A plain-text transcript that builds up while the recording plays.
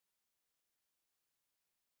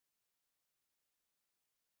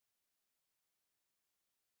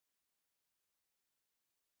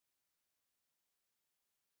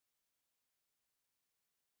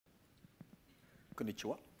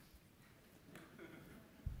Konnichiwa.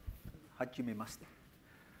 Hajime mashite.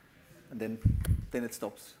 And then it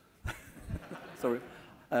stops. Sorry.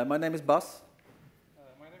 My name is Bas.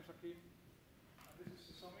 My name is Hakim. This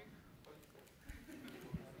is Sami.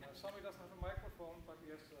 Sami doesn't have a microphone, but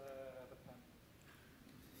he has the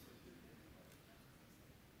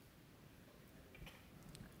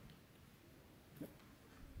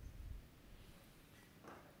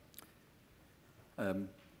pen.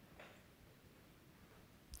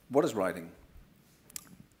 What is writing?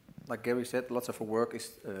 Like Gary said, lots of our work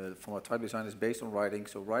is, from our type design, is based on writing.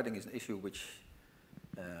 So writing is an issue which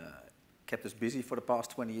kept us busy for the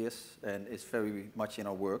past 20 years and is very much in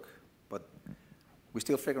our work. But we're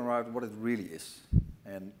still figuring out what it really is.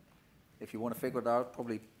 And if you want to figure it out,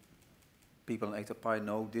 probably people in ATypI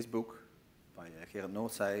know this book by Gerrit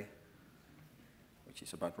Noordzij, which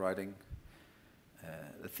is about writing,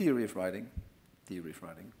 the theory of writing.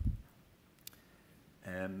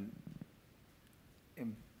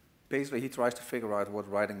 Basically, he tries to figure out what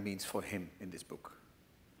writing means for him in this book.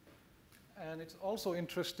 And it's also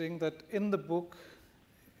interesting that in the book,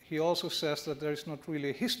 he also says that there is not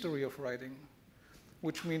really a history of writing,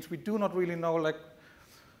 which means we do not really know like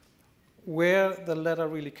where the letter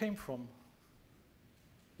really came from.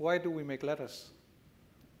 Why do we make letters?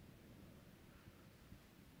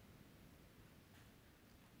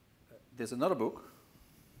 There's another book,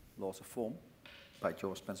 Laws of Form, by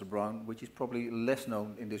George Spencer Brown, which is probably less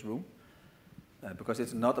known in this room, because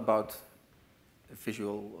it's not about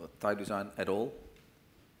visual type design at all,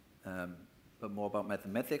 but more about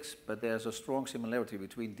mathematics. But there's a strong similarity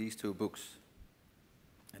between these two books.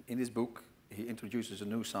 And in this book, he introduces a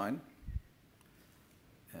new sign.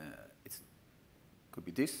 It could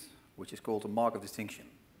be this, which is called a mark of distinction.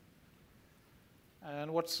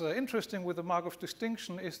 And what's interesting with the mark of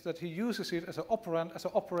distinction is that he uses it as an operand, as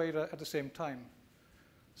an operator at the same time.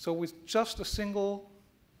 So with just a single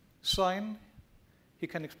sign, he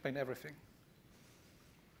can explain everything.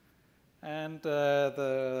 And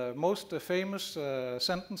the most famous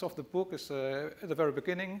sentence of the book is at the very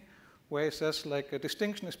beginning, where he says, like, a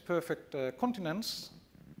distinction is perfect continence.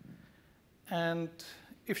 And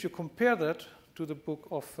if you compare that to the book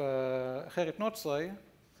of Gerrit Noordzij,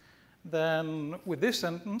 then with this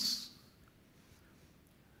sentence,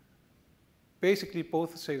 basically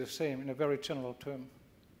both say the same in a very general term.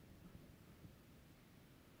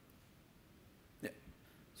 Yeah,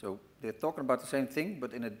 so they're talking about the same thing,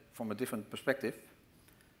 but from a different perspective.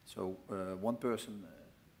 So one person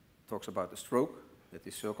talks about a stroke, that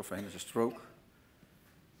this circle for him is a stroke.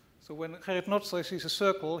 So when Gerrit Noordzij sees a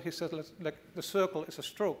circle, he says like the circle is a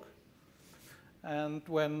stroke. And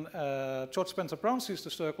when George Spencer Brown sees the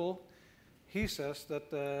circle, he says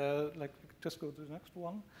that, like, just go to the next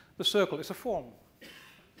one, the circle is a form.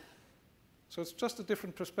 So it's just a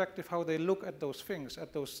different perspective how they look at those things,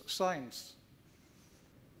 at those signs.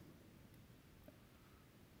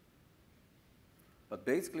 But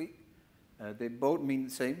basically, they both mean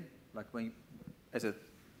the same. Like when, as a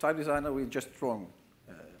type designer, we're just drawing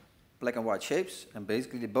black and white shapes, and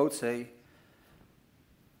basically they both say,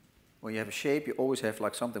 when you have a shape, you always have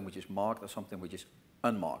like something which is marked or something which is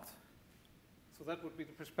unmarked. So that would be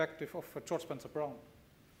the perspective of George Spencer Brown.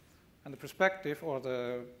 And the perspective or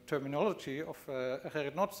the terminology of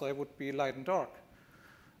Gerrit Noordzij would be light and dark.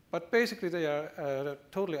 But basically they are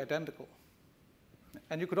totally identical.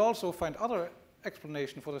 And you could also find other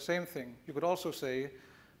explanation for the same thing. You could also say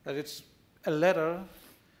that it's a letter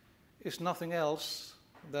is nothing else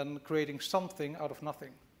than creating something out of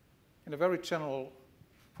nothing in a very general,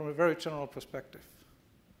 from a very general perspective.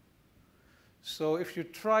 So if you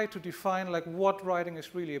try to define like what writing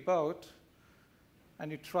is really about,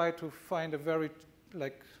 and you try to find a very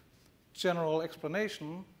like general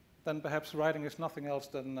explanation, then perhaps writing is nothing else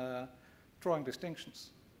than drawing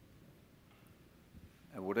distinctions.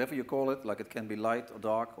 And whatever you call it, like it can be light or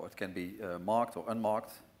dark, or it can be marked or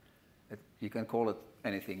unmarked, you can call it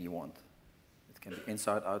anything you want. It can be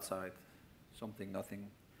inside, outside, something, nothing,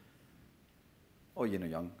 or yin or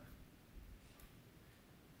yang.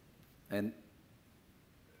 And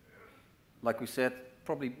like we said,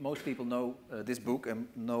 probably most people know this book and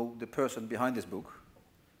know the person behind this book.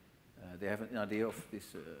 They have an idea of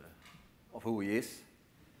this, of who he is.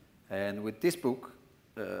 And with this book,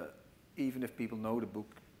 even if people know the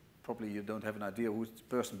book, probably you don't have an idea who's the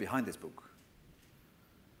person behind this book.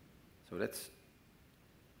 So that's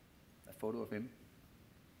a photo of him.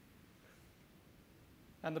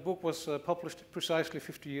 And the book was published precisely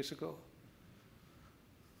 50 years ago.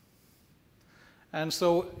 And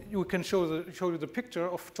so you can show you the picture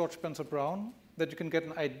of George Spencer Brown, that you can get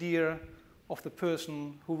an idea of the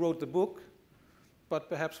person who wrote the book. but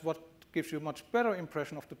perhaps what gives you a much better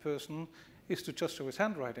impression of the person is to just show his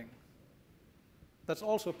handwriting. That's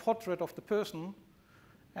also a portrait of the person,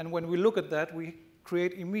 and when we look at that, we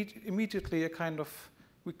create immediately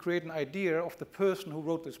we create an idea of the person who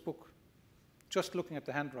wrote this book, just looking at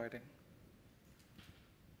the handwriting.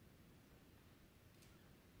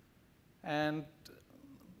 And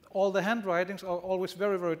all the handwritings are always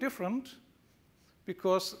very, very different,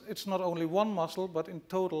 because it's not only one muscle, but in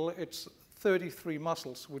total it's 33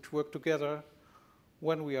 muscles which work together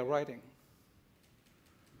when we are writing.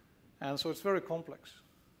 And so it's very complex.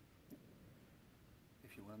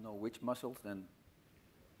 If you want to know which muscles, then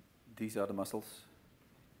these are the muscles.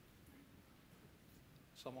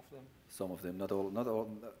 Some of them. Some of them,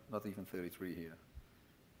 not even 33 here.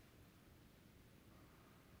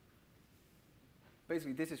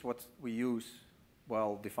 Basically, this is what we use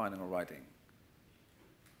while defining our writing.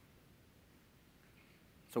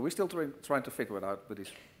 So we're still trying to figure it out with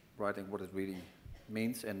this writing, what it really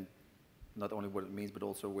means, and not only what it means, but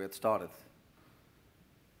also where it started.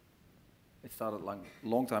 It started a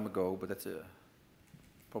long time ago, but that's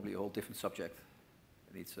probably a whole different subject.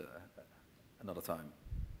 It needs another time.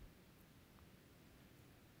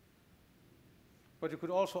 But you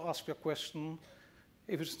could also ask your question,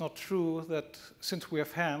 if it's not true that since we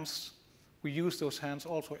have hands, we use those hands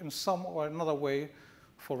also in some or another way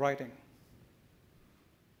for writing.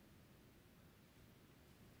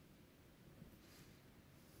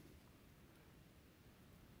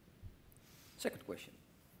 Second question,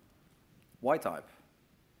 why type?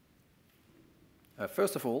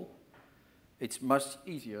 First of all, it's much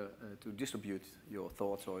easier to distribute your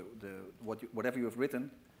thoughts, or whatever you have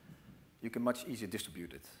written, you can much easier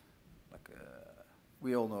distribute it. Like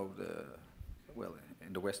we all know, well,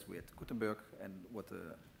 in the West we had Gutenberg, and what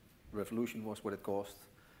the revolution was, what it caused.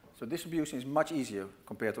 So distribution is much easier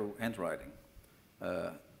compared to handwriting.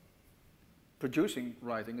 Producing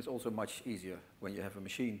writing is also much easier when you have a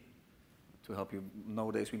machine to help you.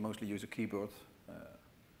 Nowadays we mostly use a keyboard.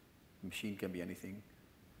 A machine can be anything,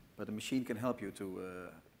 but a machine can help you to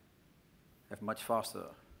have much faster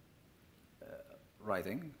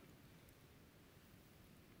writing.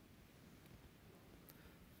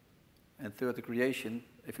 And third, the creation.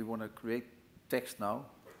 If we want to create text now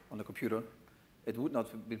on the computer, it would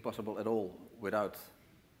not be possible at all without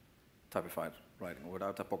typified writing or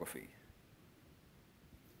without typography.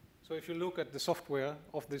 So if you look at the software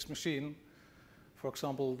of this machine, for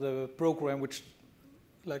example, the program which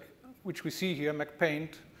we see here,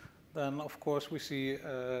 MacPaint, then of course we see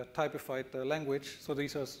typified language. So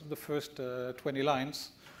these are the first 20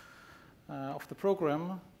 lines of the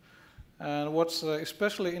program. And what's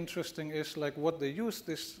especially interesting is what they use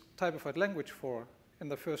this typified language for. In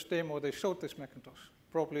the first demo, they showed this Macintosh.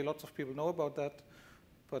 Probably lots of people know about that,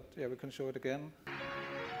 but yeah, we can show it again.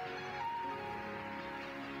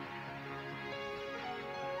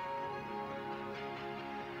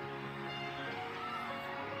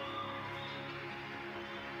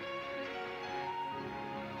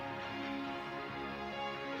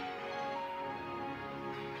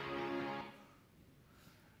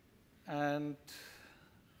 And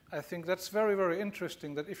I think that's very, very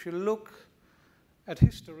interesting, that if you look at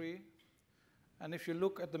history and if you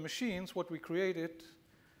look at the machines, what we created,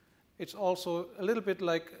 it's also a little bit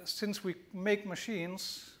like, since we make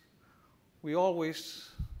machines, we always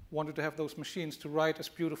wanted to have those machines to write as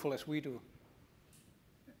beautiful as we do.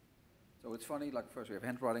 So it's funny, like first we have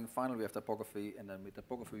handwriting, finally we have typography, and then with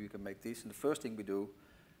typography we can make this, and the first thing we do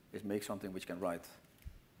is make something which can write,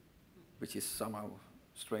 which is somehow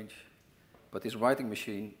strange. But this writing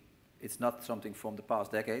machine, it's not something from the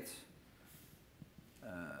past decades.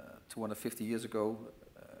 250 years ago,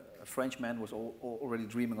 a Frenchman was already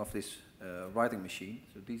dreaming of this writing machine.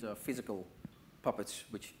 So these are physical puppets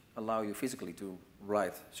which allow you physically to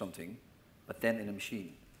write something, but then in a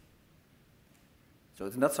machine. So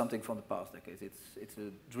it's not something from the past decades. It's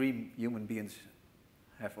a dream human beings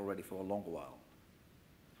have already for a long while.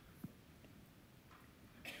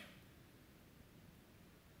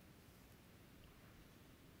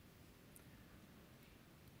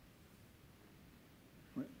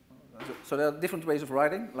 So there are different ways of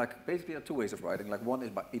writing. Like basically there are two ways of writing. Like one is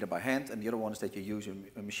either by hand, and the other one is that you use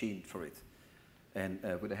a machine for it. And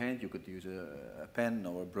with a hand you could use a pen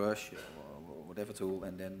or a brush or whatever tool,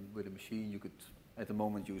 and then with a machine you could at the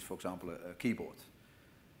moment use, for example, a keyboard.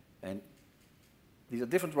 And these are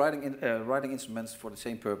different writing instruments for the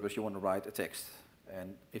same purpose. You want to write a text.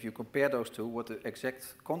 And if you compare those two, what the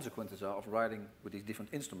exact consequences are of writing with these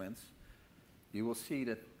different instruments, you will see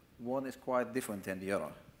that one is quite different than the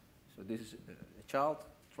other. So this is a child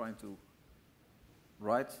trying to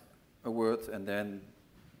write a word, and then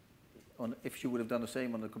if you would have done the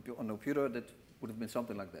same on the computer, that would have been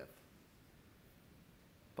something like that.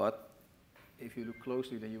 But if you look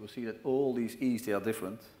closely, then you will see that all these E's, they are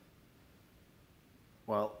different.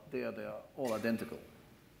 Well, they are all identical.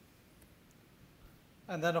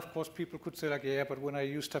 And then, of course, people could say, like, yeah, but when I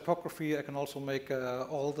use typography, I can also make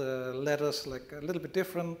all the letters like a little bit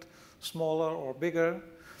different, smaller or bigger.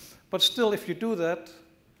 But still, if you do that,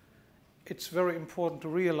 it's very important to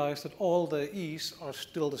realize that all the E's are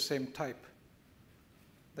still the same type.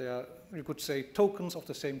 They are, you could say, tokens of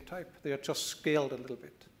the same type. They are just scaled a little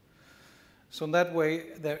bit. So in that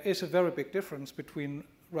way, there is a very big difference between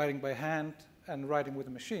writing by hand and writing with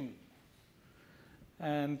a machine.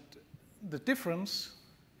 And the difference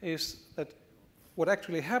is that what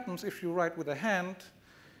actually happens if you write with a hand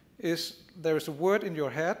is there is a word in your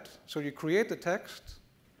head, so you create the text,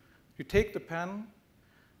 you take the pen,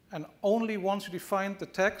 and only once you define the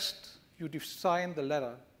text, you design the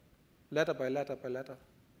letter, letter by letter by letter.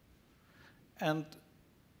 And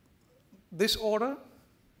this order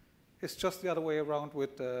is just the other way around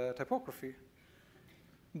with typography.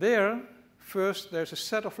 There, first there's a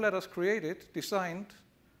set of letters created, designed,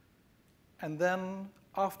 and then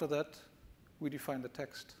after that, we define the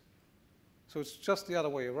text. So it's just the other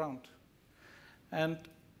way around. And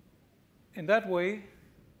in that way,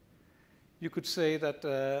 you could say that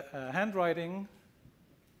handwriting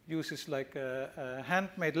uses like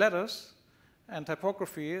handmade letters, and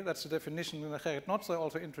typography, that's the definition that Gerrit Notzer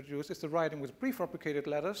also introduced, is the writing with prefabricated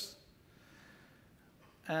letters.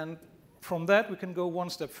 And from that, we can go one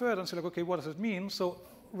step further and say, like, okay, what does it mean? So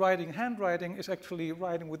handwriting is actually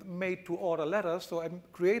writing with made-to-order letters. So I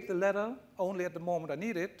create the letter only at the moment I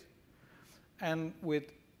need it. And with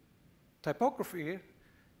typography,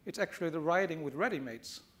 it's actually the writing with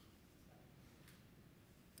ready-mades.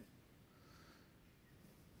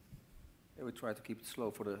 Yeah, we try to keep it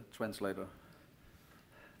slow for the translator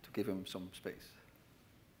to give him some space.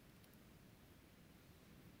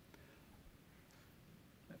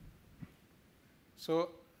 So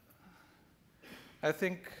I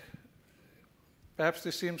think perhaps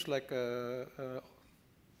this seems like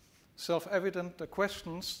self-evident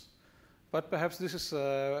questions, but perhaps this is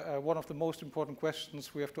one of the most important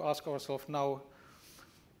questions we have to ask ourselves now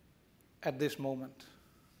at this moment.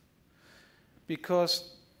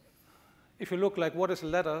 Because if you look like what is a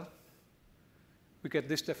letter, we get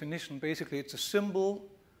this definition. Basically, it's a symbol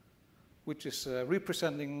which is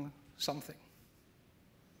representing something.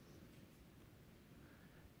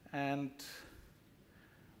 And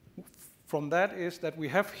from that is that we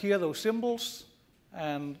have here those symbols,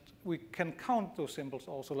 and we can count those symbols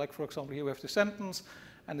also. Like, for example, here we have the sentence,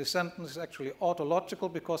 and the sentence is actually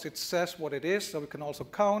autological because it says what it is, so we can also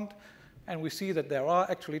count. And we see that there are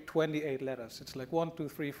actually 28 letters. It's like 1, 2,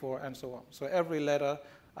 3, 4, and so on. So every letter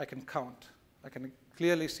I can count. I can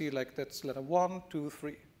clearly see like that's letter 1, 2,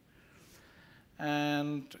 3.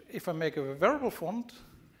 And if I make a variable font,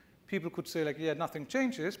 people could say like, yeah, nothing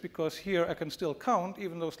changes because here I can still count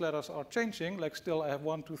even those letters are changing. Like still I have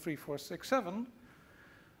 1, 2, 3, 4, 6, 7.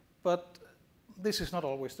 But this is not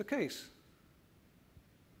always the case.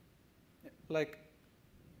 Like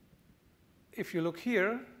if you look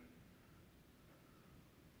here,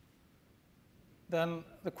 then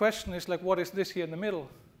the question is like, what is this here in the middle?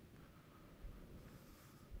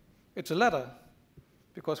 It's a letter,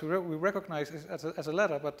 because we recognize it as a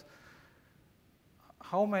letter, but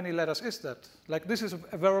how many letters is that? Like this is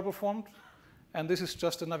a variable font, and this is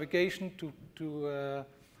just a navigation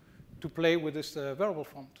to play with this variable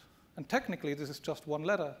font. And technically this is just one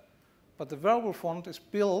letter, but the variable font is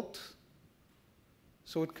built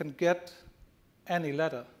so it can get any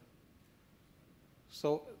letter.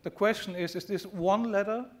 So the question is this one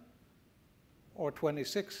letter or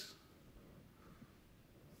 26?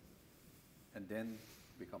 And then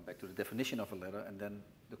we come back to the definition of a letter, and then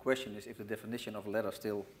the question is if the definition of a letter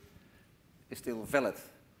is still valid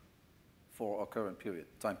for our current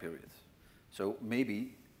time period. So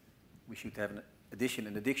maybe we should have an addition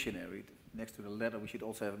in the dictionary. Next to the letter, we should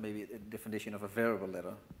also have maybe a definition of a variable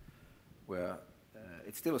letter, where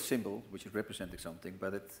it's still a symbol which is representing something,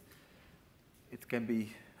 but it can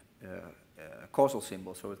be a causal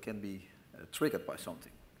symbol, so it can be triggered by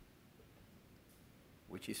something,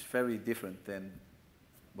 which is very different than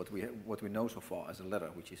what we know so far as a letter,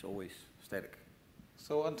 which is always static.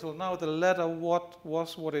 So until now, the letter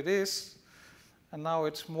was what it is, and now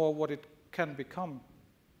it's more what it can become.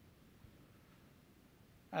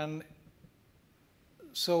 And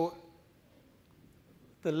so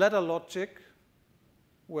the letter logic,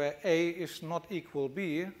 where A is not equal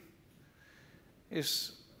B,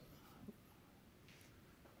 is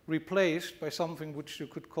replaced by something which you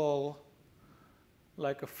could call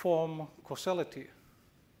like a form causality.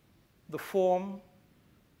 The form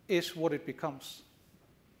is what it becomes.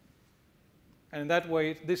 And in that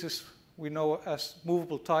way, this is, we know as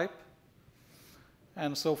movable type.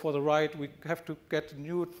 And so for the right, we have to get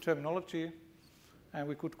new terminology, and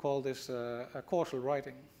we could call this a causal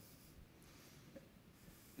writing.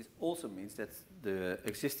 This also means that the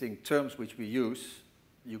existing terms which we use,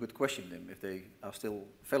 you could question them if they are still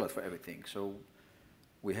valid for everything. So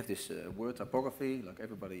we have this word typography, like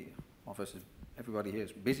everybody here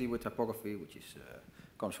is busy with typography, which is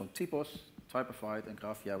comes from typos, typified, and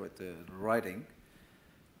graphia with writing.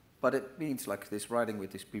 But it means like this writing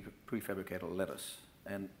with these prefabricated letters.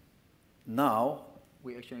 And now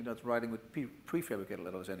we actually not writing with prefabricated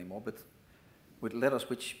letters anymore, but with letters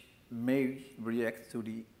which may react to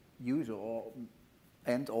the user or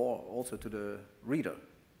also to the reader.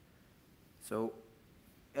 So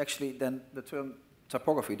actually then the term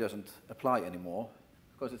typography doesn't apply anymore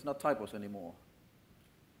because it's not typos anymore.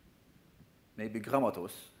 Maybe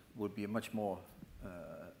grammatos would be a much more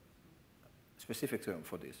specific term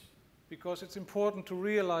for this. Because it's important to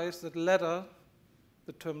realize that letter,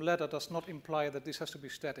 the term letter, does not imply that this has to be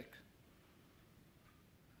static.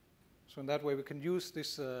 So in that way, we can use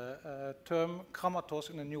this term grammatos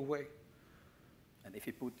in a new way. And if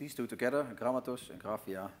you put these two together, grammatos and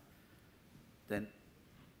graphia, then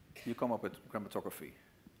you come up with grammatography,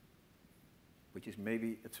 which is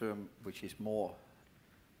maybe a term which is more,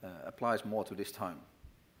 applies more to this time.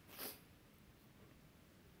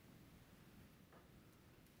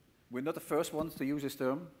 We're not the first ones to use this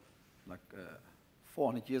term. Like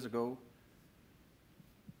 400 years ago,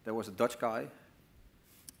 there was a Dutch guy,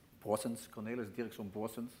 Borsens, Cornelis Dirkson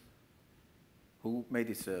Borsens, who made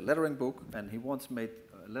this lettering book, and he once made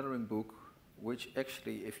a lettering book which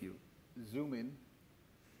actually, if you zoom in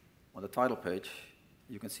on the title page,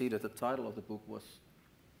 you can see that the title of the book was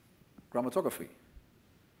Grammatography.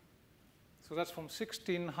 So that's from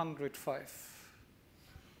 1605.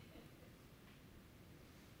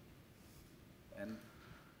 And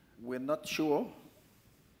we're not sure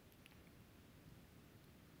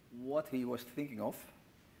what he was thinking of.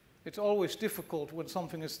 It's always difficult when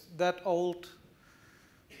something is that old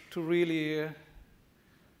to really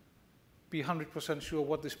be 100% sure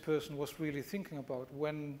what this person was really thinking about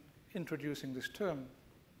when introducing this term.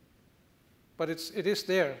 But it is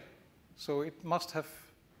there, so it must have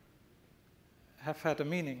had a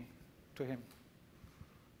meaning to him.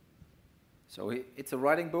 So it's a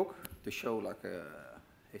writing book to show like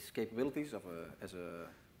his capabilities of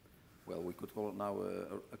well, we could call it now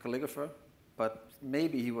a calligrapher, but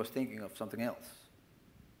maybe he was thinking of something else.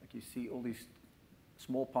 Like you see all these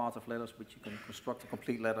small parts of letters which you can construct a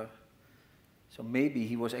complete letter. So maybe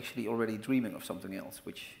he was actually already dreaming of something else,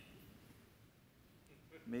 which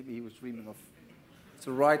maybe he was dreaming of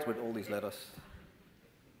to write with all these letters.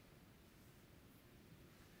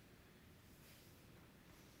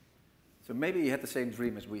 So maybe he had the same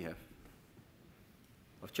dream as we have,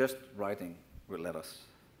 of just writing with letters.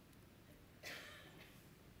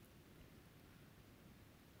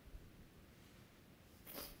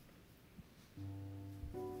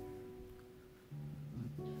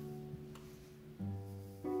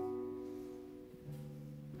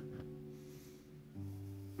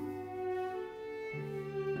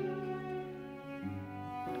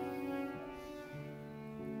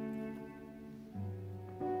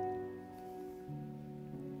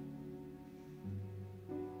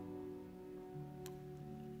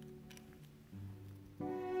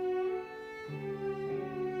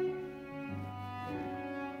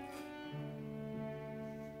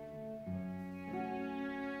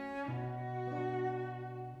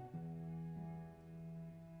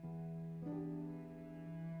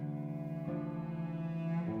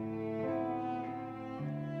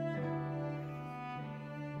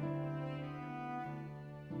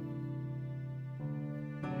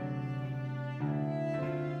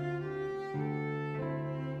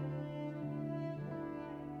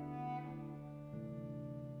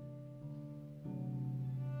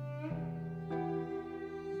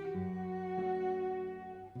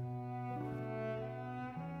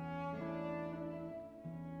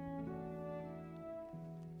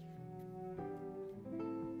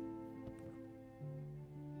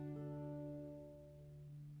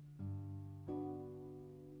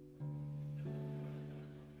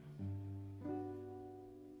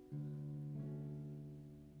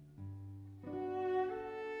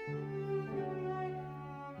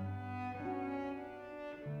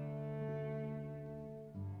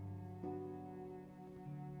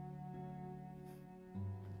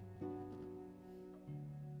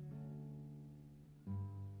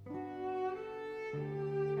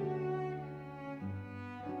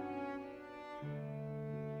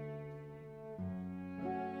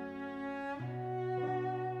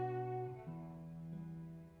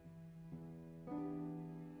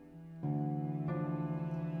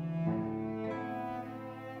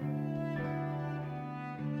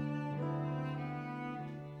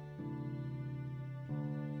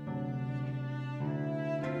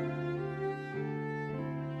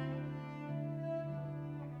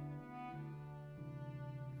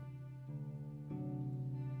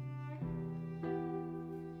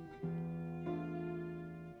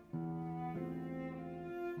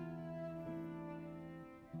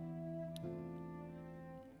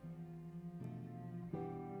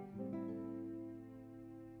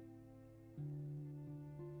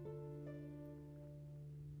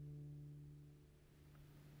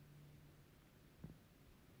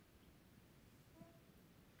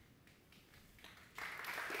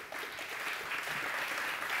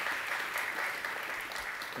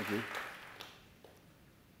 Thank you.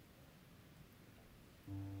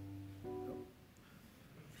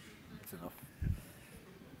 That's enough.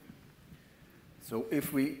 So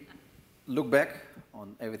if we look back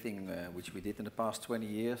on everything which we did in the past 20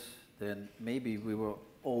 years, then maybe we were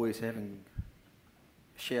always having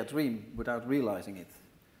a shared dream without realizing it.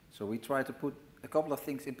 So we try to put a couple of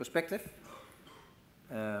things in perspective.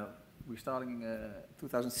 We're starting in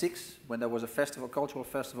 2006 when there was a festival, cultural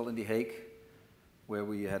festival in The Hague, where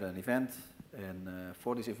we had an event, and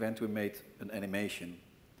for this event we made an animation.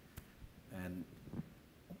 And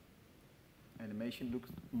animation looked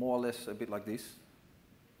more or less a bit like this.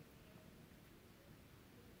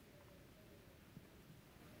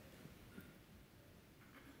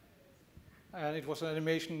 And it was an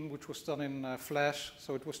animation which was done in Flash,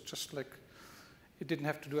 so it was just like, it didn't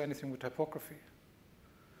have to do anything with typography.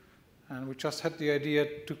 And we just had the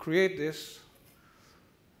idea to create this,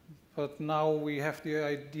 but now we have the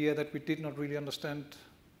idea that we did not really understand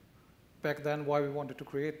back then why we wanted to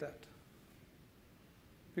create that.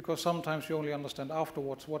 Because sometimes you only understand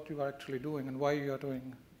afterwards what you are actually doing and why you are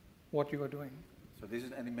doing what you are doing. So this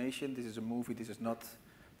is animation, this is a movie, this is not,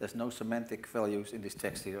 there's no semantic values in this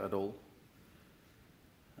text here at all.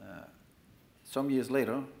 Some years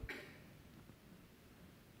later,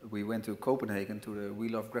 we went to Copenhagen to the We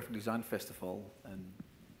Love Graphic Design Festival, and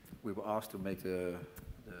we were asked to make the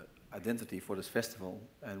identity for this festival.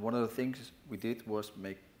 And one of the things we did was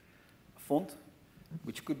make a font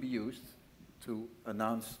which could be used to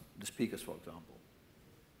announce the speakers, for example.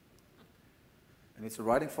 And it's a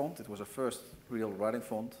writing font. It was a first real writing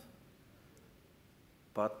font.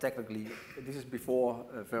 But technically, this is before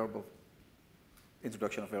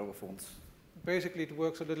introduction of variable fonts. Basically, it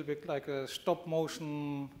works a little bit like a stop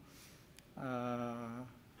motion font.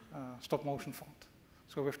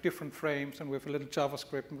 So we have different frames, and we have a little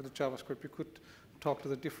JavaScript, and with the JavaScript you could talk to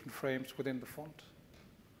the different frames within the font.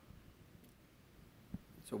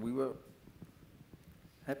 So we were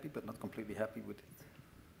happy, but not completely happy with it.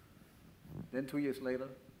 Then 2 years later,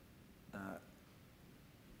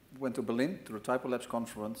 went to Berlin to the TypoLabs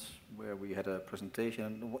conference, where we had a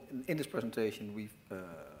presentation. In this presentation, we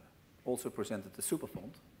also presented the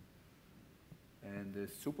superfont. And the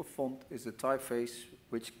superfont is a typeface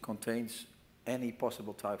which contains any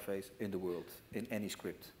possible typeface in the world, in any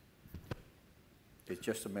script. It's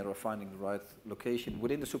just a matter of finding the right location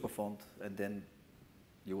within the superfont, and then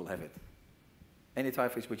you will have it. Any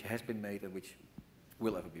typeface which has been made and which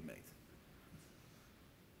will ever be made.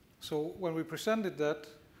 So when we presented that,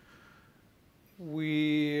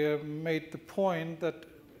 we made the point that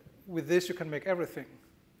with this you can make everything.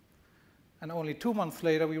 And only 2 months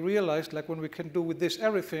later we realized, like, when we can do with this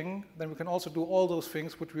everything, then we can also do all those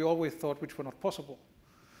things which we always thought which were not possible.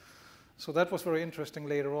 So that was very interesting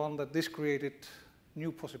later on, that this created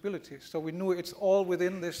new possibilities. So we knew it's all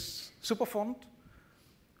within this superfont.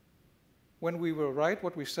 When we were right,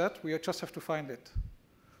 what we said, we just have to find it.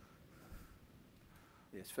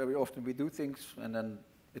 Yes, very often we do things, and then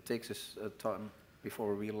it takes us time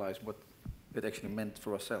before we realize what it actually meant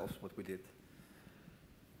for ourselves, what we did.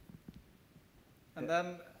 And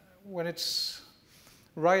then when it's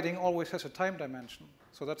writing always has a time dimension.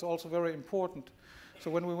 So that's also very important.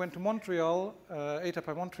 So when we went to Montreal,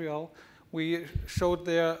 ATypI Montreal, we showed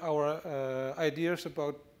there our ideas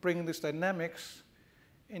about bringing this dynamics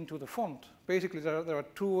into the font. Basically, there are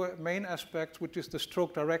two main aspects, which is the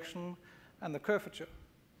stroke direction and the curvature.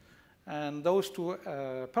 And those two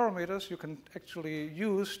parameters you can actually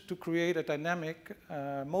use to create a dynamic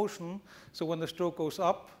motion. So when the stroke goes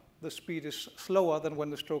up, the speed is slower than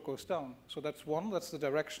when the stroke goes down. So that's one, that's the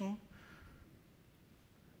direction.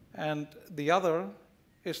 And the other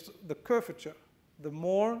is the curvature. The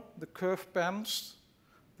more the curve bends,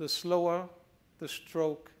 the slower the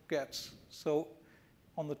stroke gets. So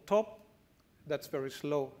on the top, that's very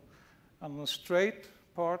slow. On the straight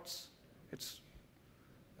parts, it's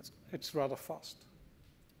rather fast.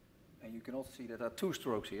 And you can also see that there are two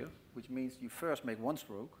strokes here, which means you first make one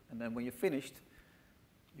stroke, and then when you're finished,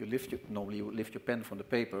 you normally you lift your pen from the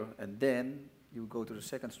paper, and then you go to the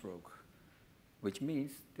second stroke, which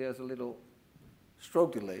means there's a little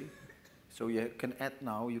stroke delay. So you can add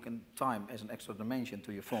now, you can time as an extra dimension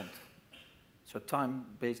to your font. So time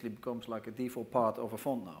basically becomes like a default part of a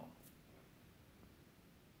font now.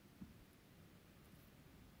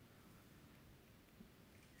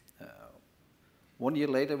 One year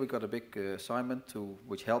later, we got a big assignment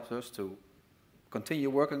which helped us to continue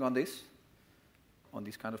working on this, on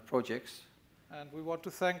these kind of projects. And we want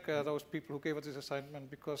to thank those people who gave us this assignment,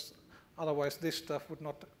 because otherwise this stuff would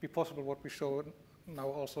not be possible, what we show now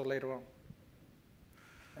also later on.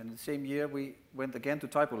 And the same year we went again to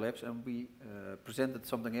Typolabs and we presented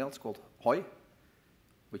something else called HOI,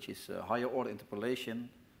 which is higher order interpolation,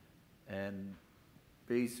 and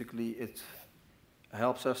basically it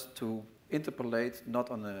helps us to interpolate not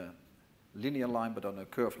on a linear line but on a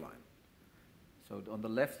curved line. So on the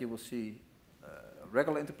left you will see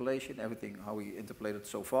regular interpolation, everything how we interpolated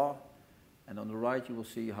so far, and on the right you will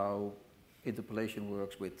see how interpolation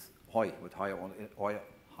works with HOI, with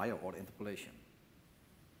higher order interpolation.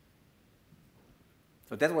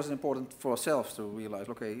 So that was important for ourselves to realize,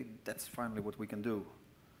 okay, that's finally what we can do.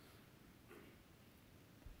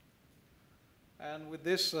 And with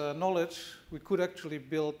this knowledge, we could actually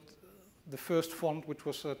build the first font, which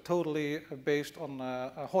was totally based on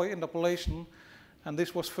a HOI interpolation. And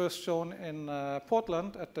this was first shown in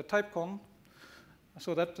Portland at the TypeCon.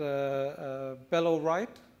 So that bellow right.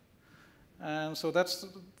 And so that's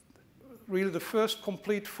really the first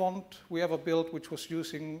complete font we ever built, which was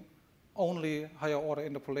using only higher order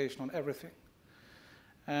interpolation on everything.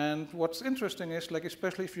 And what's interesting is, like,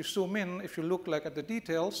 especially if you zoom in, if you look like at the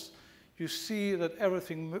details, you see that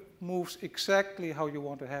everything moves exactly how you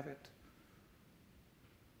want to have it.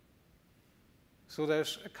 So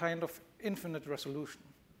there's a kind of infinite resolution.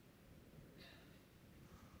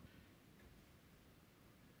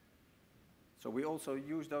 So we also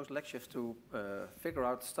use those lectures to figure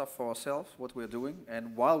out stuff for ourselves, what we're doing,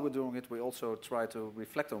 and while we're doing it, we also try to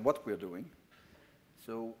reflect on what we're doing.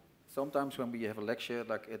 So sometimes when we have a lecture,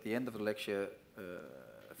 like at the end of the lecture,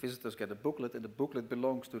 visitors get a booklet, and the booklet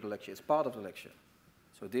belongs to the lecture, it's part of the lecture.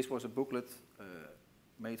 So this was a booklet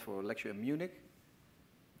made for a lecture in Munich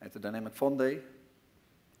at the Dynamic Font Day,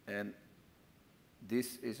 and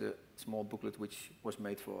this is a small booklet which was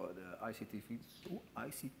made for the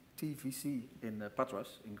ICTVC in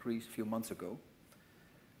Patras in Greece a few months ago.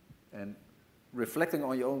 And reflecting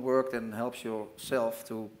on your own work then helps yourself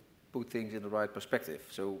to put things in the right perspective.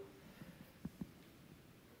 So,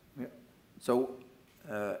 yeah. So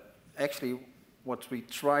actually what we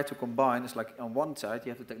try to combine is, like, on one side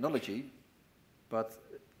you have the technology, but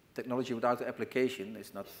technology without the application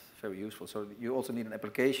is not very useful. So you also need an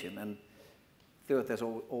application, and third, there's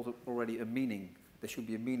already a meaning. There should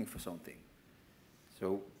be a meaning for something.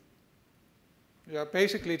 So, yeah,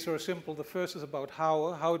 basically it's very simple. The first is about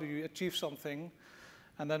how do you achieve something,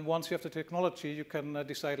 and then once you have the technology, you can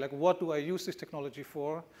decide, like, what do I use this technology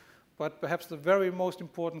for? But perhaps the very most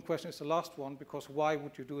important question is the last one, because why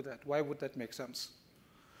would you do that? Why would that make sense?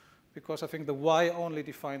 Because I think the why only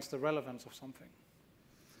defines the relevance of something.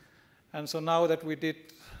 And so now that we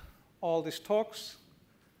did all these talks,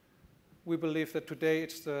 we believe that today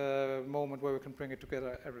it's the moment where we can bring it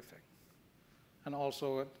together, everything, and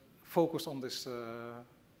also focus on this, the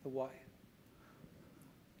why.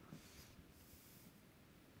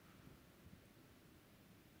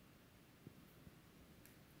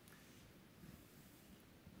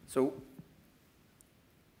 So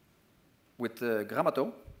with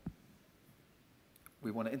Grammato,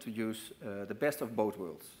 we want to introduce the best of both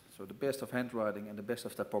worlds. So the best of handwriting and the best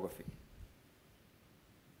of typography.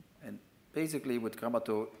 And basically with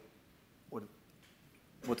Grammato,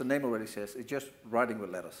 what the name already says, it's just writing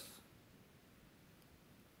with letters.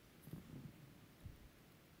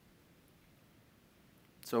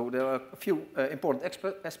 So there are a few important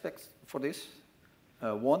aspects for this.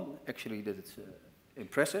 One, actually, that it's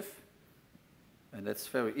impressive, and that's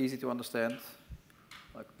very easy to understand.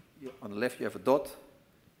 Like, on the left you have a dot,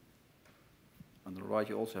 on the right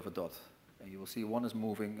you also have a dot, and you will see one is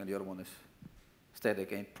moving and the other one is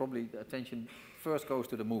static, and probably the attention first goes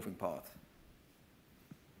to the moving part.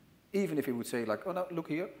 Even if you would say, like, oh no, look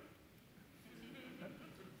here,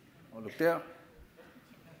 or look there,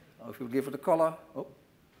 or if you give it a color, oh,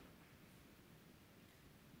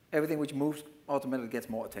 everything which moves automatically gets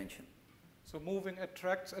more attention. So moving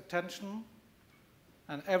attracts attention,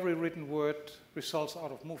 and every written word results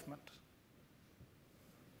out of movement.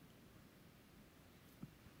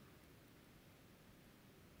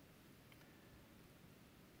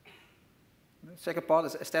 The second part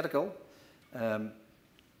is aesthetical.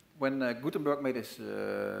 When Gutenberg made his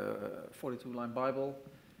 42-line Bible,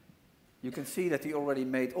 you can see that he already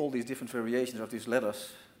made all these different variations of these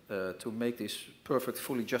letters to make this perfect,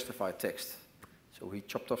 fully justified text. So he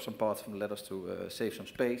chopped off some parts from the letters to save some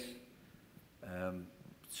space.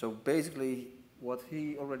 So basically, what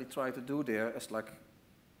he already tried to do there is, like,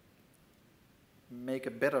 make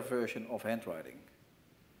a better version of handwriting.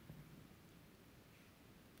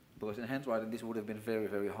 Because in handwriting, this would have been very,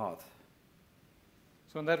 very hard.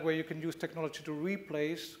 So in that way, you can use technology to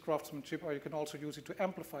replace craftsmanship, or you can also use it to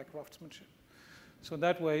amplify craftsmanship. So in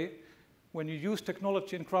that way, when you use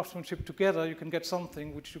technology and craftsmanship together, you can get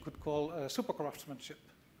something which you could call super craftsmanship,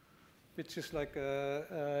 which is like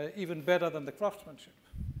even better than the craftsmanship.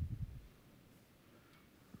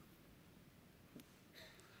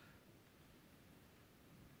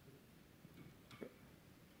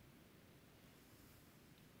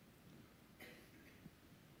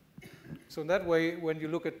 So in that way, when you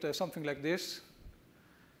look at something like this,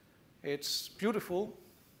 it's beautiful,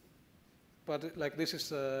 but like this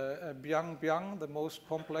is a biang biang, the most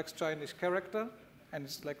complex Chinese character, and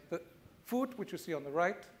it's like the food, which you see on the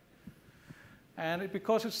right. And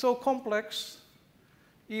because it's so complex,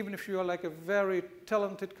 even if you are like a very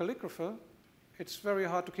talented calligrapher, it's very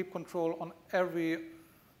hard to keep control on every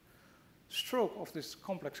stroke of this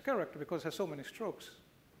complex character because it has so many strokes.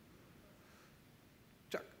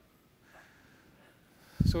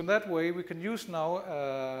 So in that way, we can use now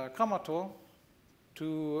Grammatos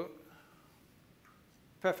to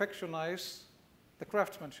perfectionize the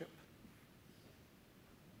craftsmanship.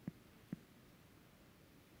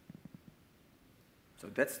 So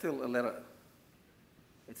that's still a letter.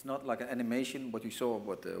 It's not like an animation, what you saw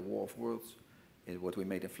about the War of Words, what we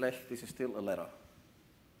made in Flash. This is still a letter,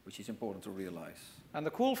 which is important to realize. And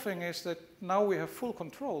the cool thing is that now we have full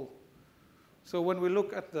control. So when we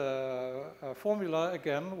look at the formula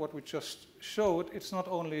again, what we just showed, it's not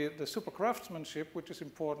only the super craftsmanship, which is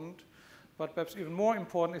important, but perhaps even more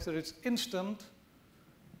important is that it's instant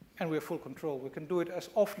and we have full control. We can do it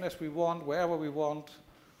as often as we want, wherever we want.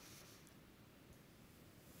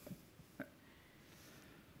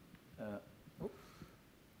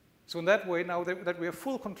 So in that way, now that we have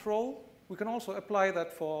full control, we can also apply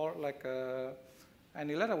that for like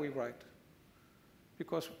any letter we write.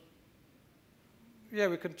 Because yeah,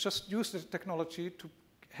 we can just use the technology to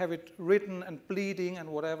have it written and bleeding and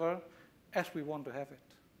whatever as we want to have it.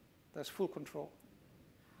 There's full control.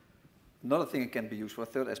 Another thing it can be used for a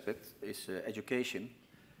third aspect is education.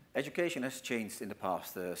 Education has changed in the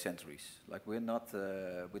past centuries. Like we're not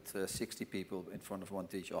with 60 people in front of one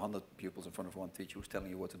teacher, or 100 pupils in front of one teacher who's telling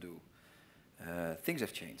you what to do. Things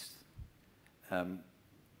have changed.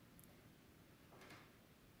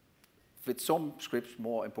 With some scripts,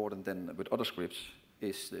 more important than with other scripts,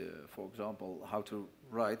 is, for example, how to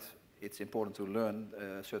write. It's important to learn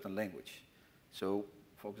a certain language. So,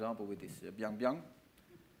 for example, with this biang biang,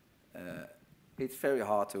 it's very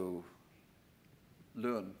hard to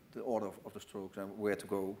learn the order of the strokes and where to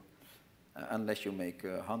go, unless you make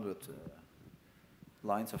 100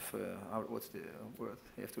 lines of, what's the word?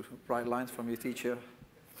 You have to write lines from your teacher,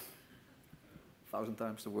 1,000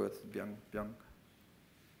 times the word biang biang.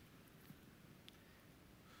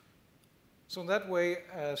 So in that way,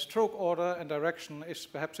 stroke order and direction is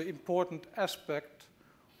perhaps an important aspect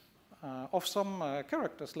of some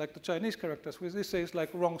characters, like the Chinese characters. This says like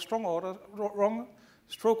wrong stroke order.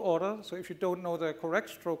 So if you don't know the correct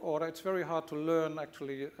stroke order, it's very hard to learn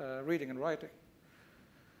actually reading and writing.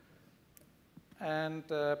 And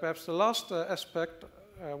perhaps the last aspect,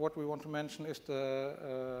 what we want to mention is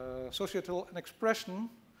the societal and expression.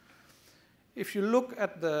 If you look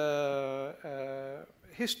at the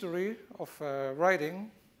history of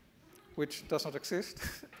writing, which does not exist,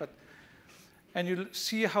 and you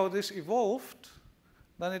see how this evolved,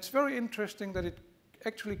 then it's very interesting that it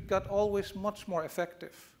actually got always much more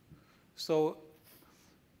effective. So,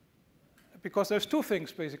 because there's two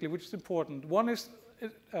things basically which is important. One is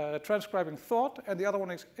transcribing thought, and the other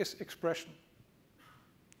one is expression.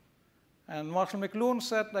 And Marshall McLuhan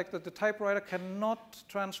said like that the typewriter cannot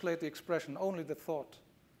translate the expression, only the thought.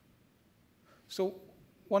 So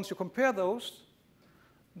once you compare those,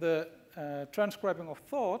 the transcribing of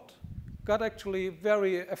thought got actually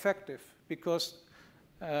very effective because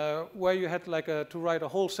where you had like to write a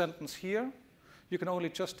whole sentence here, you can only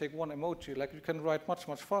just take one emoji. Like you can write much,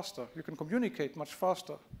 much faster. You can communicate much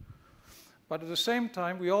faster. But at the same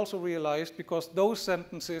time, we also realized because those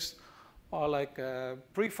sentences are like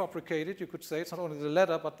prefabricated, you could say, it's not only the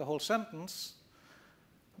letter but the whole sentence,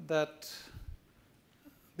 that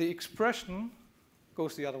the expression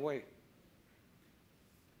goes the other way.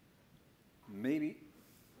 Maybe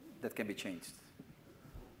that can be changed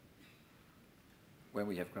when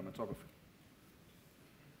we have grammatography.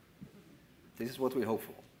 This is what we hope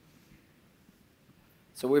for.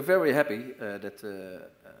 So we're very happy that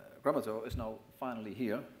Grammatos is now finally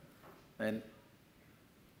here, and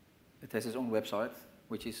it has its own website,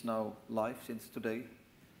 which is now live since today,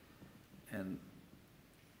 and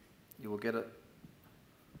you will get a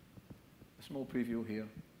small preview here.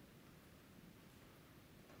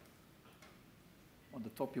 On the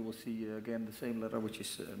top you will see again the same letter, which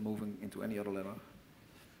is moving into any other letter.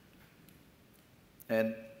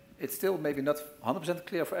 And it's still maybe not 100%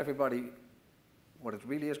 clear for everybody what it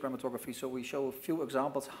really is, grammatography, so we show a few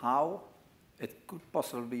examples how it could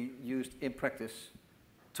possibly be used in practice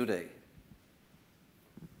today.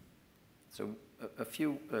 So a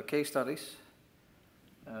few case studies.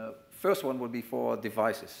 First one would be for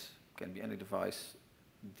devices. Can be any device.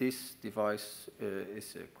 This device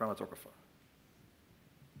is a grammatographer.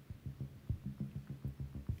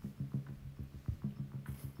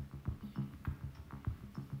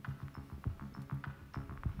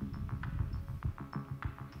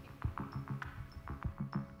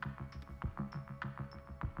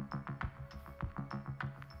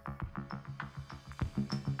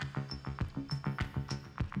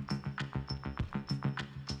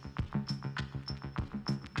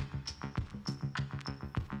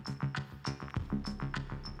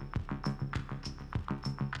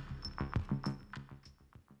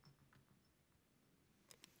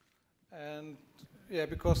 And yeah,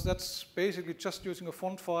 because that's basically just using a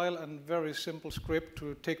font file and very simple script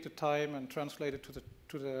to take the time and translate it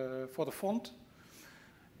for the font.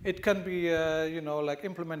 It can be, you know, like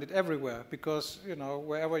implemented everywhere because, you know,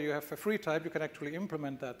 wherever you have a free type, you can actually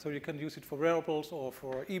implement that. So you can use it for wearables or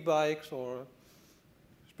for e-bikes or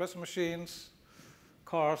espresso machines,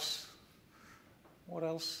 cars. What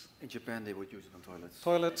else? In Japan, they would use it on toilets.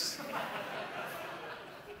 Toilets.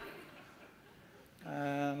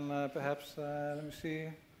 And perhaps, let me see,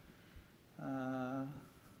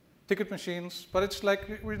 ticket machines. But it's like,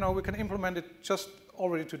 you know, we can implement it just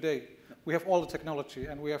already today. We have all the technology,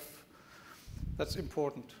 and we have, that's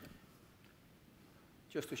important.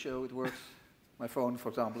 Just to show it works. My phone, for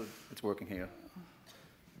example, it's working here.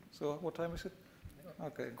 So what time is it?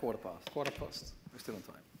 Okay. Quarter past. Quarter past. We're still on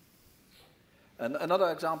time. And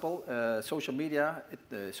another example, social media.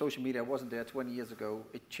 Social media wasn't there 20 years ago.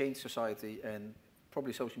 It changed society, and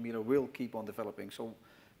probably social media will keep on developing. So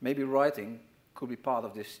maybe writing could be part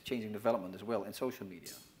of this changing development as well in social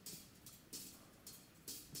media.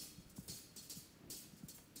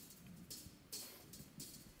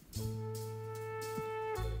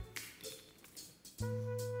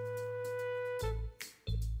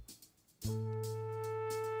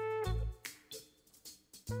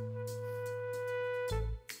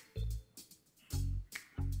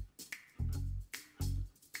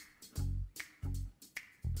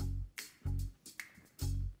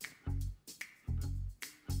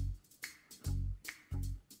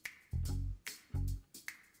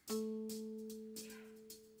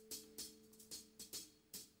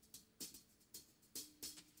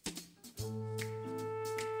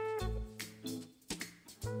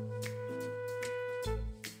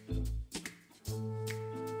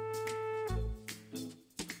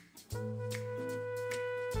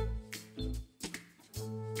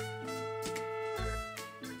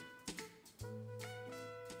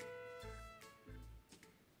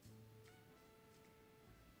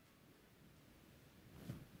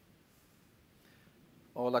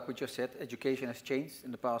 Or like we just said, education has changed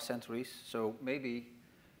in the past centuries. So maybe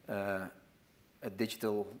a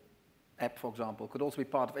digital app, for example, could also be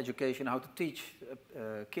part of education, how to teach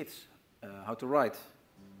kids how to write.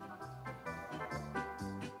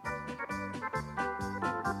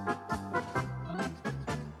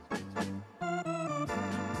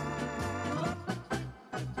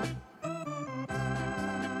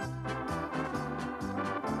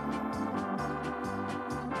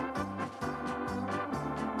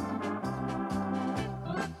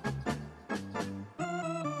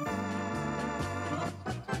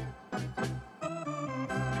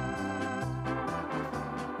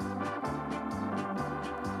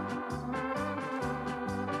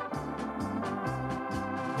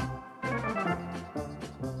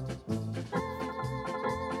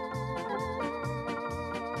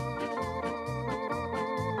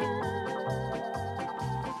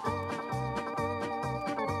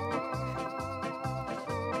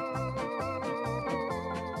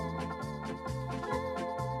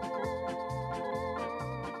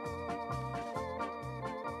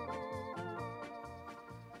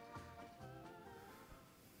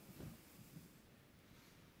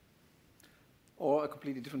 Or a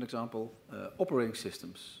completely different example, operating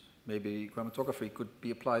systems. Maybe grammatography could be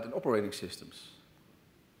applied in operating systems.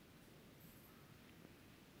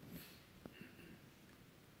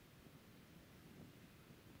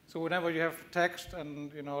 So whenever you have text,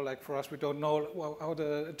 and you know, like for us, we don't know how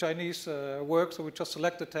the Chinese works, so we just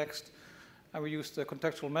select the text, and we use the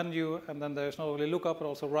contextual menu, and then there's not only lookup but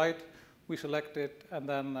also write. We select it, and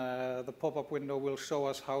then the pop-up window will show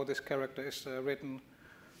us how this character is written.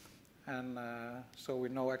 And so we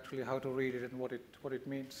know actually how to read it and what it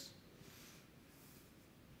means.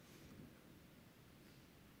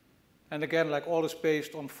 And again, like all is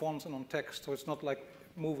based on fonts and on text, so it's not like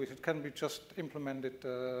movies. It can be just implemented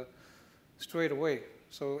straight away.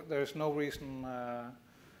 So there is no reason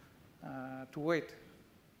to wait.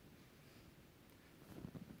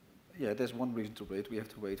 Yeah, there's one reason to wait. We have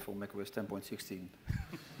to wait for macOS 10.16.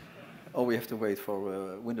 Or we have to wait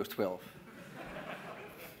for Windows 12.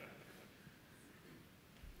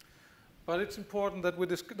 But it's important that with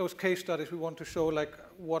those case studies, we want to show like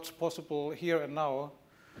what's possible here and now.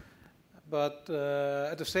 But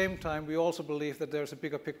at the same time, we also believe that there's a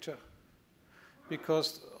bigger picture.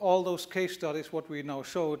 Because all those case studies, what we now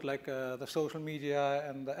showed, like the social media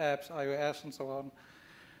and the apps, iOS and so on,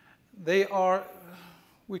 they are,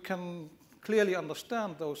 we can clearly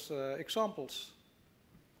understand those examples.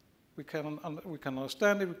 We can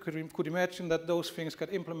understand it, we could imagine that those things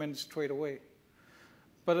get implemented straight away.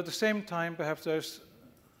 But at the same time, perhaps there's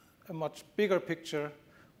a much bigger picture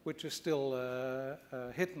which is still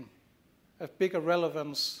hidden, a bigger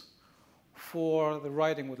relevance for the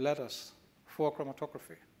writing with letters, for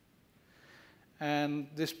grammatography. And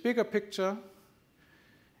this bigger picture,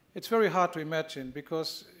 it's very hard to imagine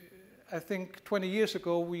because I think 20 years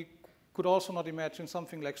ago we could also not imagine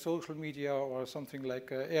something like social media or something like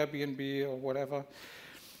Airbnb or whatever.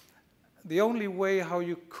 The only way how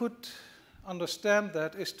you could understand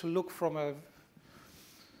that is to look from a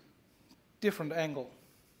different angle.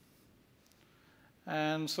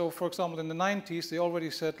 And so, for example, in the 90s, they already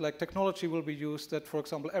said like technology will be used that, for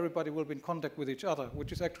example, everybody will be in contact with each other,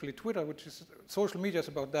 which is actually Twitter, which is social media is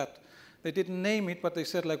about that. They didn't name it, but they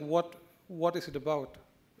said like what is it about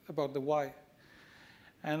the why.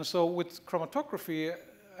 And so with chromatography,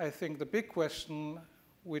 I think the big question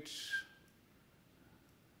which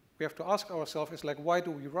we have to ask ourselves is like, why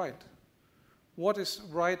do we write? What is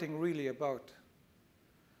writing really about?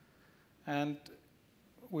 And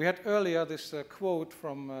we had earlier this quote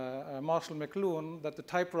from Marshall McLuhan that the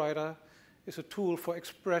typewriter is a tool for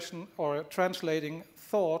expression or translating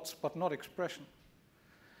thoughts but not expression.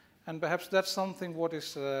 And perhaps that's something what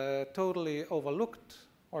is totally overlooked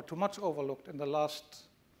or too much overlooked in the last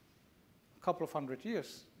couple of 100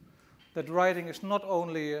 years. That writing is not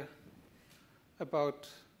only about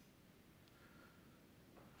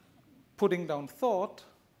putting down thought,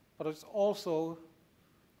 but it's also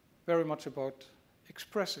very much about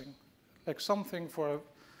expressing, like something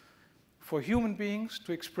for human beings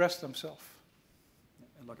to express themselves.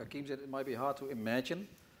 And like Akim said, it might be hard to imagine,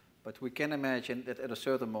 but we can imagine that at a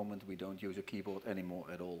certain moment we don't use a keyboard anymore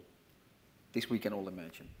at all. This we can all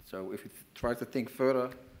imagine. So if you try to think further,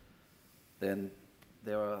 then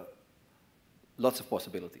there are lots of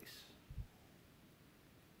possibilities.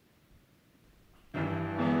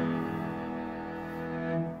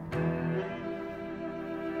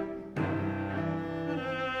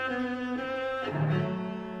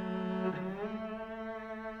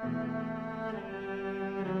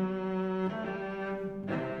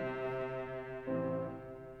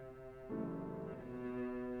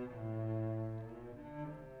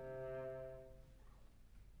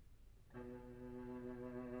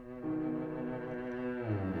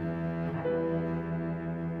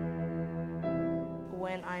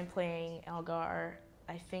 When I'm playing Algar,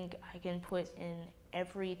 I think I can put in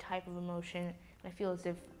every type of emotion, and I feel as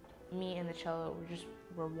if me and the cello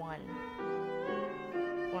were one.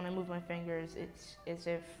 When I move my fingers, it's as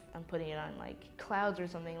if I'm putting it on like clouds or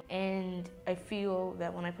something. And I feel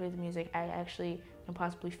that when I play the music, I actually can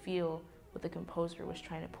possibly feel what the composer was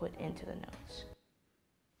trying to put into the notes.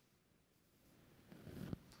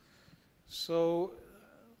 So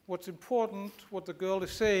what's important, what the girl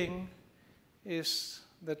is saying, is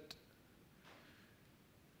that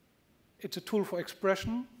it's a tool for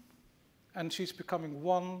expression, and she's becoming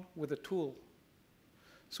one with the tool.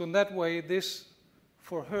 So in that way, this,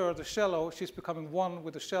 for her, the cello, she's becoming one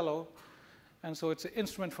with the cello, and so it's an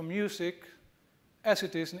instrument for music as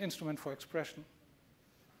it is an instrument for expression.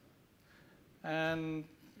 And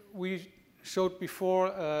we showed before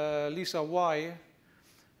Lisa Y,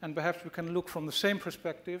 and perhaps we can look from the same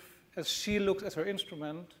perspective as she looked at her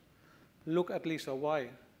instrument, look at Lisa Y.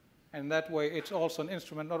 And that way it's also an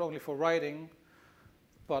instrument not only for writing,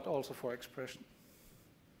 but also for expression.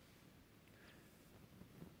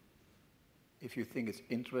 If you think it's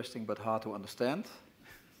interesting but hard to understand,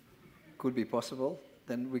 could be possible,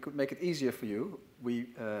 then we could make it easier for you. We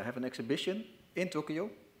have an exhibition in Tokyo,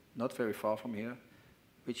 not very far from here,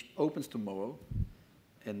 which opens tomorrow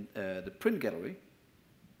in the print gallery,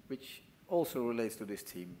 which also relates to this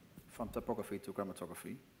theme, from typography to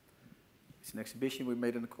grammatography. It's an exhibition we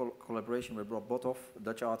made in collaboration with Rob Bothoff, a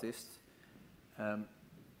Dutch artist.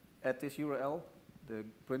 At this URL, the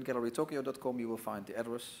printgallerytokyo.com, you will find the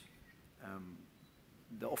address.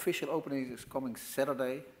 The official opening is coming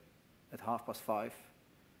Saturday at 5:30. It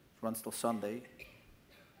runs till Sunday.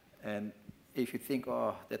 And if you think,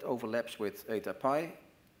 oh, that overlaps with ATypI,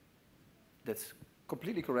 that's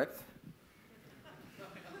completely correct.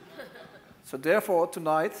 So therefore,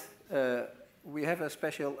 tonight, we have a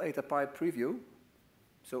special ATypI preview.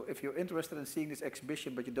 So if you're interested in seeing this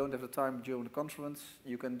exhibition, but you don't have the time during the conference,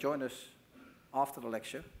 you can join us after the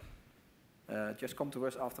lecture. Just come to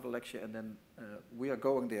us after the lecture, and then we are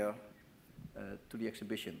going there to the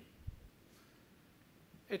exhibition.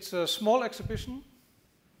 It's a small exhibition,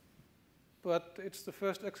 but it's the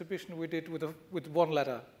first exhibition we did with one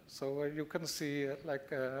letter. So you can see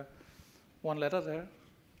one letter there,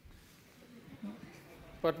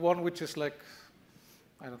 but one which is like,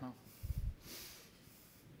 I don't know.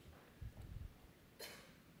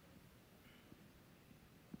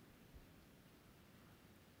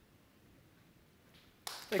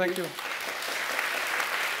 Thank you.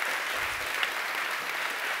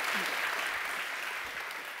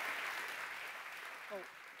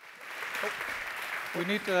 We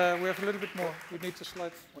need. We have a little bit more. We need the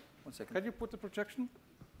slides. One second. Can you put the projection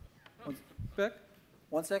back?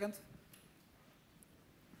 1 second.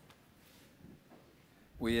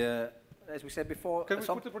 We, as we said before, Can we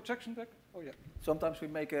put the projection back? Oh yeah. Sometimes we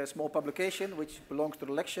make a small publication which belongs to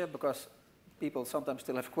the lecture because people sometimes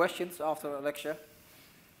still have questions after a lecture.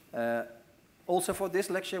 Also for this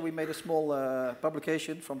lecture we made a small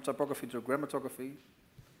publication from typography to grammatography.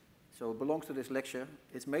 So it belongs to this lecture.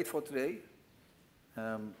 It's made for today.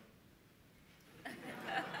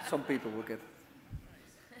 Some people will get it.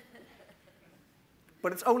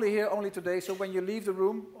 But it's only here, only today, so when you leave the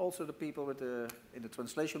room, also the people with in the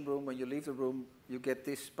translation room, when you leave the room, you get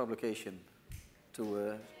this publication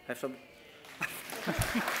to have some...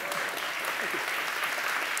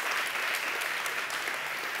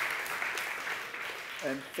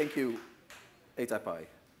 And thank you, ATypI.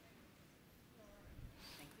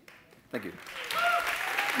 Thank you.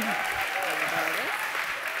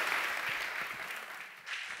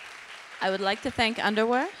 I would like to thank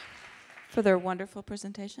Underware for their wonderful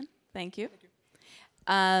presentation. Thank you.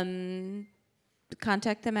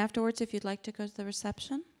 Contact them afterwards if you'd like to go to the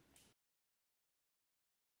reception.